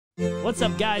What's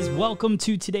up, guys? Welcome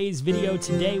to today's video.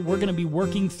 Today we're going to be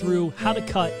working through how to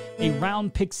cut a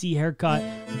round pixie haircut.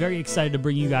 Very excited to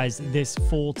bring you guys this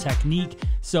full technique.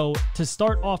 So to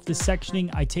start off the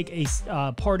sectioning, I take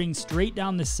a parting straight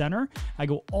down the center. I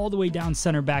go all the way down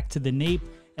center back to the nape,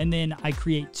 and then I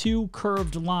create two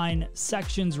curved line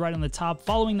sections right on the top,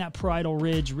 following that parietal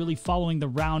ridge, really following the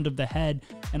round of the head,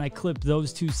 and I clip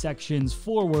those two sections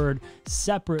forward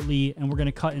separately, and we're going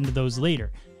to cut into those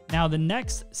later. Now the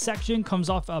next section comes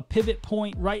off a pivot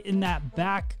point right in that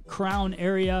back crown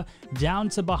area down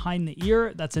to behind the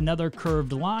ear. That's another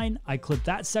curved line. I clip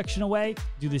that section away,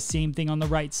 do the same thing on the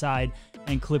right side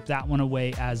and clip that one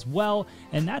away as well.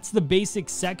 And that's the basic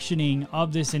sectioning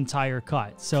of this entire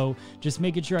cut. So just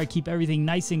making sure I keep everything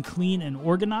nice and clean and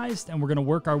organized, and we're gonna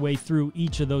work our way through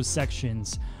each of those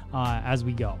sections as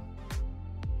we go.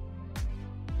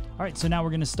 All right, so now we're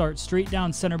gonna start straight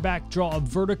down center back, draw a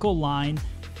vertical line,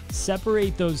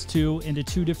 separate those two into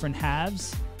two different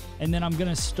halves, and then I'm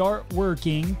gonna start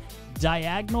working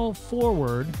diagonal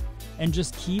forward and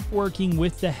just keep working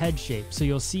with the head shape. So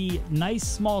you'll see nice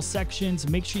small sections.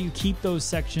 Make sure you keep those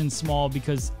sections small,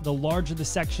 because the larger the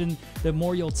section, the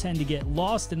more you'll tend to get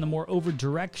lost and the more over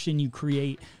direction you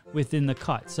create within the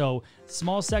cut. So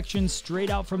small sections straight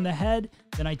out from the head,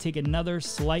 then I take another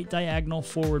slight diagonal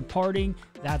forward parting.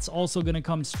 That's also gonna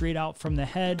come straight out from the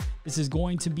head. This is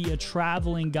going to be a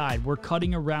traveling guide. We're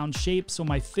cutting a round shape, so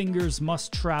my fingers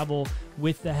must travel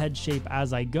with the head shape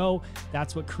as I go.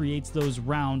 That's what creates those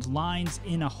round lines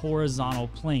in a horizontal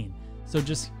plane. So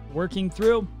just working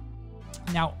through.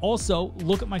 Now also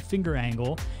look at my finger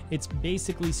angle. It's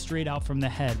basically straight out from the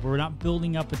head. We're not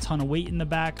building up a ton of weight in the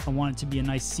back. I want it to be a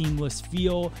nice seamless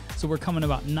feel. So we're coming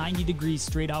about 90 degrees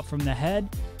straight out from the head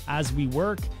as we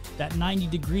work. That 90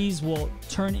 degrees will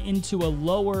turn into a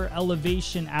lower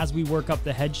elevation as we work up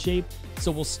the head shape.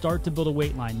 So we'll start to build a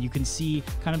weight line. You can see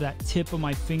kind of that tip of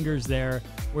my fingers there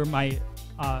where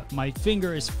my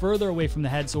finger is further away from the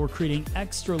head. So we're creating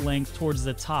extra length towards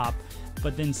the top,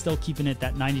 but then still keeping it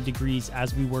that 90 degrees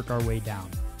as we work our way down.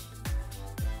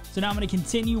 So now I'm going to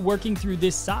continue working through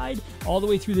this side, all the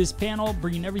way through this panel,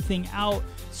 bringing everything out,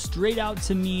 straight out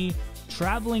to me,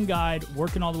 traveling guide,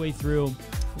 working all the way through.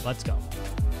 Let's go.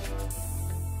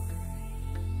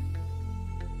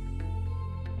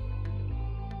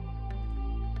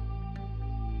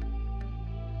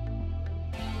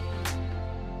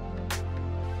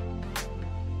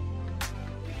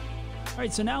 All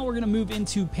right, so now we're gonna move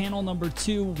into panel number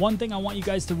 2. One thing I want you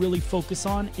guys to really focus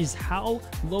on is how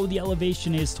low the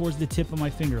elevation is towards the tip of my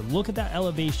finger. Look at that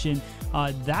elevation.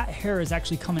 That hair is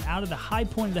actually coming out of the high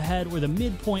point of the head or the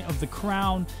midpoint of the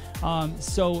crown.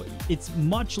 So it's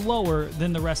much lower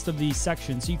than the rest of these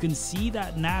sections. So you can see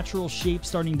that natural shape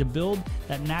starting to build,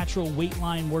 that natural weight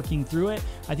line working through it.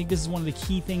 I think this is one of the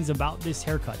key things about this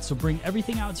haircut. So bring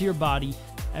everything out to your body.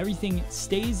 Everything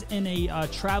stays in a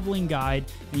traveling guide,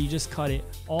 and you just cut it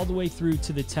all the way through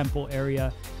to the temple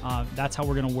area. That's how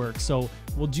we're gonna work. So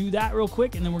we'll do that real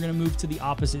quick, and then we're gonna move to the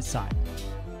opposite side.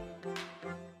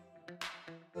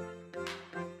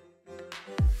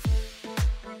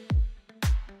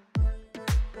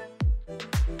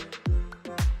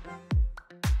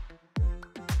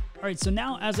 All right, so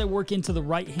now as I work into the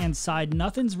right-hand side,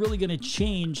 nothing's really gonna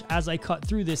change as I cut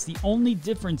through this. The only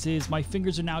difference is my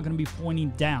fingers are now gonna be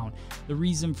pointing down. The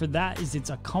reason for that is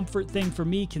it's a comfort thing for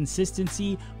me,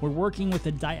 consistency. We're working with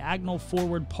a diagonal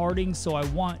forward parting, so I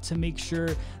want to make sure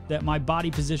that my body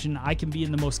position, I can be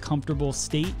in the most comfortable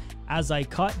state as I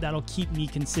cut. That'll keep me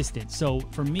consistent. So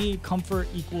for me, comfort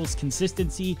equals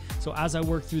consistency. So as I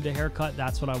work through the haircut,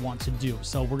 that's what I want to do.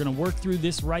 So we're gonna work through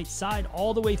this right side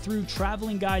all the way through,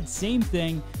 traveling guide, same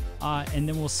thing, and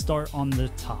then we'll start on the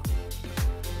top.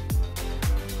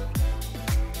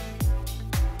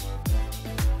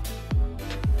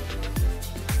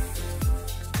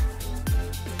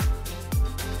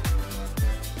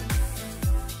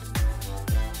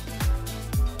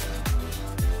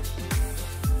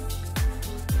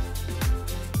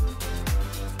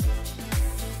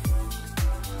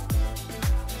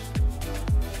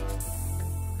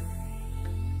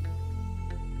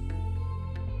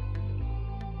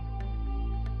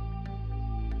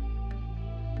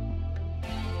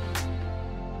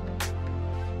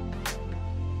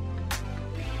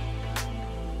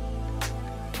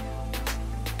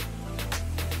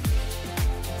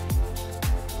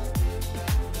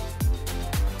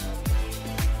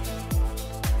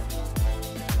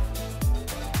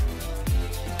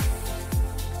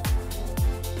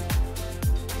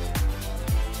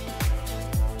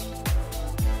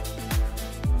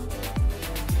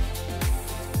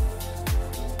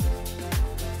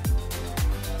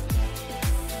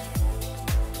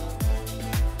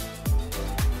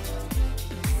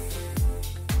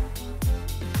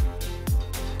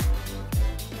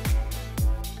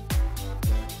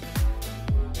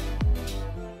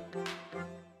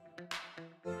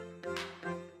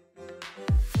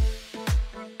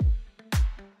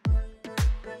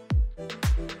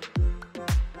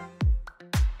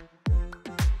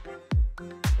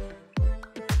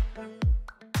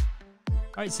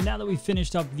 All right, so now that we've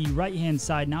finished up the right-hand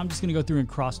side, now I'm just gonna go through and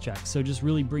cross-check. So just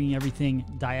really bringing everything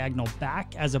diagonal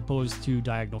back as opposed to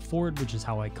diagonal forward, which is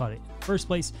how I cut it in the first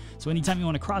place. So anytime you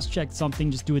wanna cross-check something,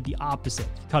 just do it the opposite.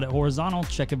 Cut it horizontal,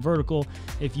 check it vertical.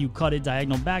 If you cut it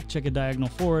diagonal back, check it diagonal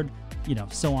forward, you know,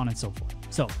 so on and so forth.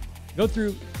 So go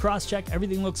through, cross-check,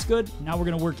 everything looks good. Now we're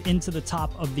gonna work into the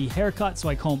top of the haircut. So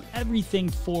I comb everything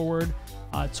forward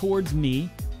towards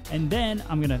me, and then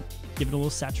I'm gonna give it a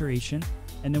little saturation.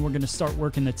 And then we're gonna start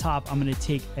working the top. I'm gonna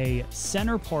take a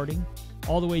center parting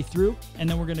all the way through, and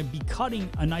then we're gonna be cutting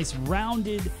a nice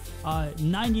rounded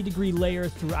 90-degree layer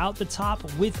throughout the top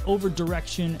with over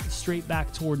direction straight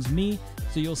back towards me.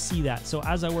 So you'll see that. So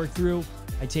as I work through,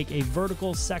 I take a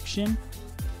vertical section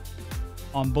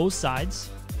on both sides,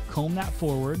 comb that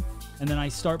forward, and then I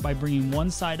start by bringing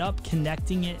one side up,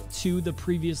 connecting it to the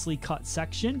previously cut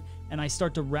section, and I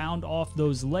start to round off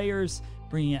those layers,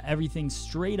 bringing everything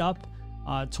straight up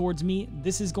towards me.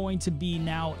 This is going to be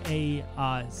now a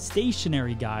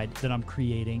stationary guide that I'm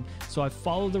creating. So I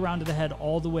followed the round of the head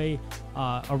all the way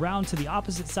around to the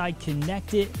opposite side,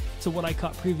 connect it to what I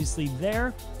cut previously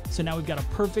there. So now we've got a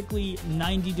perfectly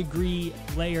 90-degree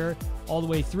layer all the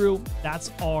way through.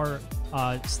 That's our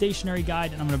stationary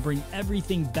guide, and I'm going to bring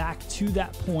everything back to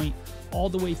that point all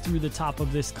the way through the top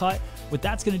of this cut. What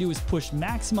that's going to do is push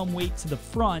maximum weight to the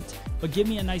front, but give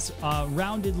me a nice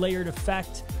rounded layered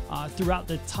effect throughout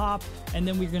the top. And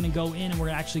then we're going to go in and we're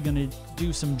actually going to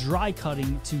do some dry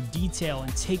cutting to detail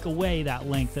and take away that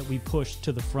length that we pushed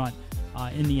to the front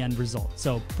in the end result.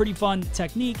 So pretty fun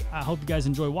technique. I hope you guys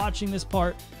enjoy watching this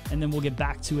part, and then we'll get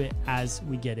back to it as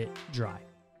we get it dry.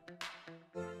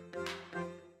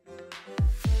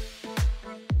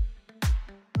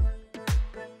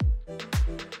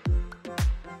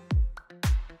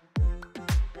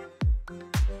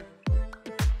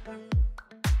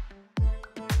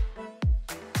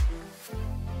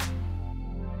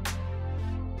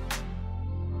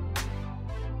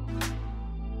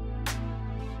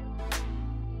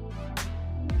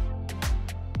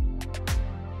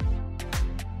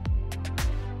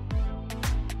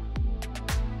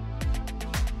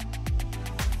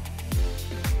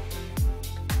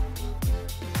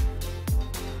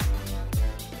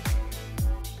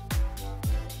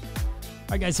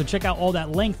 All right, guys, so check out all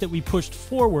that length that we pushed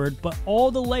forward, but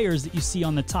all the layers that you see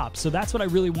on the top. So that's what I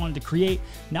really wanted to create.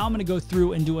 Now I'm gonna go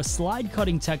through and do a slide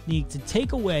cutting technique to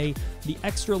take away the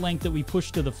extra length that we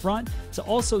pushed to the front, to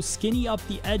also skinny up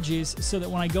the edges so that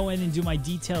when I go in and do my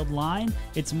detailed line,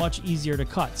 it's much easier to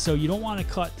cut. So you don't wanna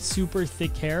cut super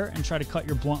thick hair and try to cut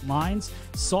your blunt lines.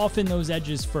 Soften those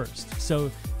edges first. So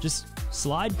just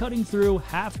slide cutting through,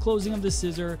 half closing of the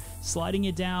scissor, sliding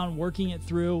it down, working it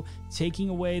through, taking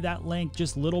away that length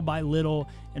just little by little,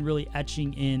 and really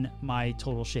etching in my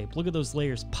total shape. Look at those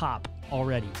layers pop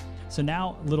already. So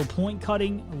now little point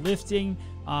cutting, lifting.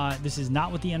 This is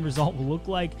not what the end result will look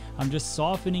like. I'm just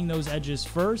softening those edges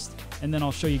first, and then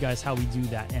I'll show you guys how we do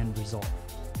that end result.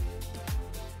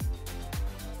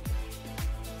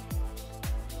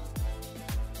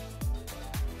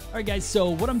 All right, guys,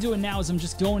 so what I'm doing now is I'm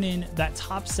just going in that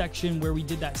top section where we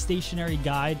did that stationary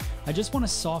guide. I just want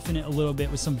to soften it a little bit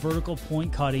with some vertical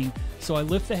point cutting. So I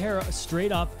lift the hair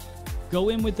straight up, go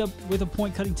in with a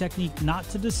point cutting technique, not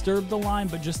to disturb the line,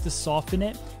 but just to soften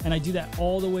it. And I do that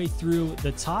all the way through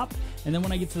the top. And then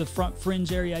when I get to the front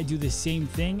fringe area, I do the same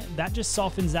thing. That just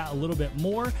softens that a little bit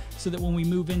more, so that when we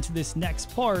move into this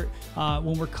next part,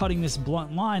 when we're cutting this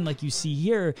blunt line like you see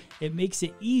here, it makes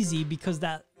it easy because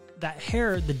that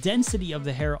hair, the density of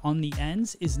the hair on the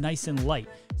ends is nice and light.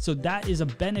 So that is a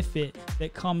benefit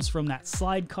that comes from that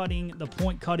slide cutting, the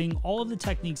point cutting, all of the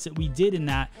techniques that we did in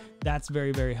that. That's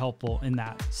very, very helpful in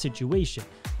that situation.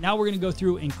 Now we're gonna go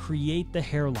through and create the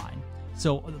hairline.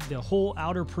 So the whole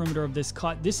outer perimeter of this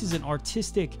cut, this is an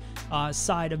artistic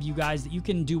side of you guys that you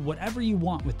can do whatever you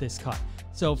want with this cut.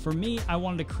 So for me, I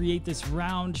wanted to create this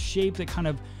round shape that kind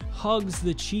of hugs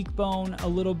the cheekbone a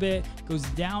little bit, goes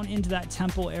down into that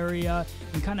temple area,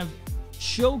 and kind of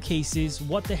showcases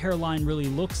what the hairline really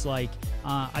looks like.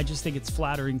 I just think it's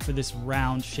flattering for this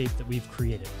round shape that we've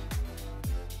created.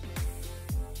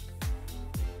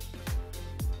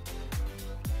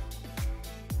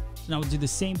 So now we'll do the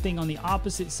same thing on the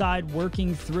opposite side,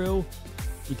 working through.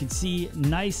 You can see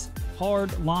nice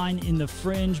hard line in the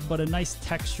fringe, but a nice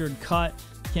textured cut.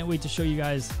 Can't wait to show you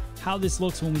guys how this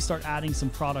looks when we start adding some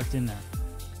product in there.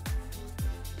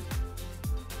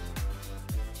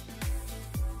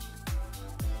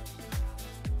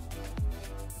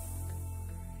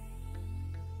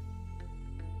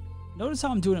 Notice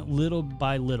how I'm doing it little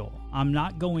by little. I'm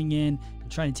not going in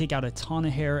and trying to take out a ton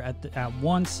of hair at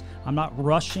once. I'm not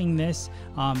rushing this.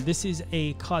 This is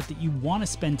a cut that you want to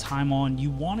spend time on.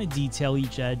 You want to detail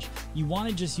each edge. You want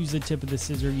to just use the tip of the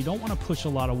scissor. You don't want to push a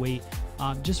lot of weight.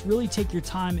 Just really take your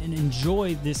time and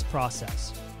enjoy this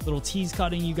process. Little tease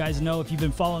cutting, you guys know, if you've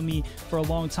been following me for a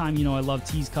long time, you know I love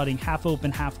tease cutting, half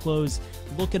open, half closed.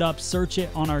 Look it up, search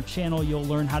it on our channel, you'll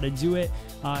learn how to do it.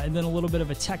 And then a little bit of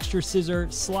a texture scissor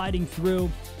sliding through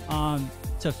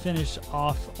to finish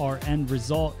off our end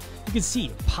result. You can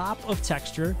see pop of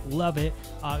texture, love it.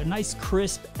 A nice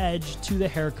crisp edge to the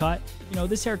haircut. You know,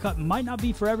 this haircut might not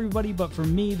be for everybody, but for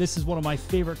me, this is one of my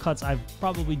favorite cuts I've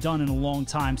probably done in a long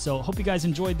time. So hope you guys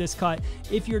enjoyed this cut.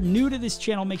 If you're new to this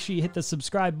channel, make sure you hit the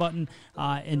subscribe button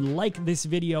and like this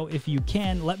video if you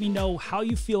can. Let me know how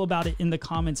you feel about it in the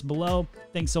comments below.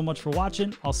 Thanks so much for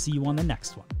watching. I'll see you on the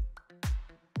next one.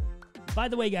 By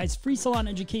the way, guys,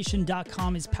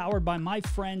 freesaloneducation.com is powered by my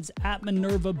friends at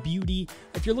Minerva Beauty.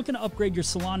 If you're looking to upgrade your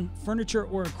salon furniture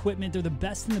or equipment, they're the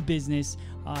best in the business.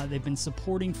 They've been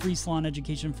supporting Free Salon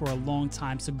Education for a long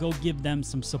time, so go give them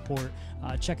some support.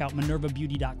 Check out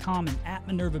minervabeauty.com and at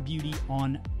Minerva Beauty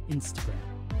on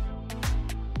Instagram.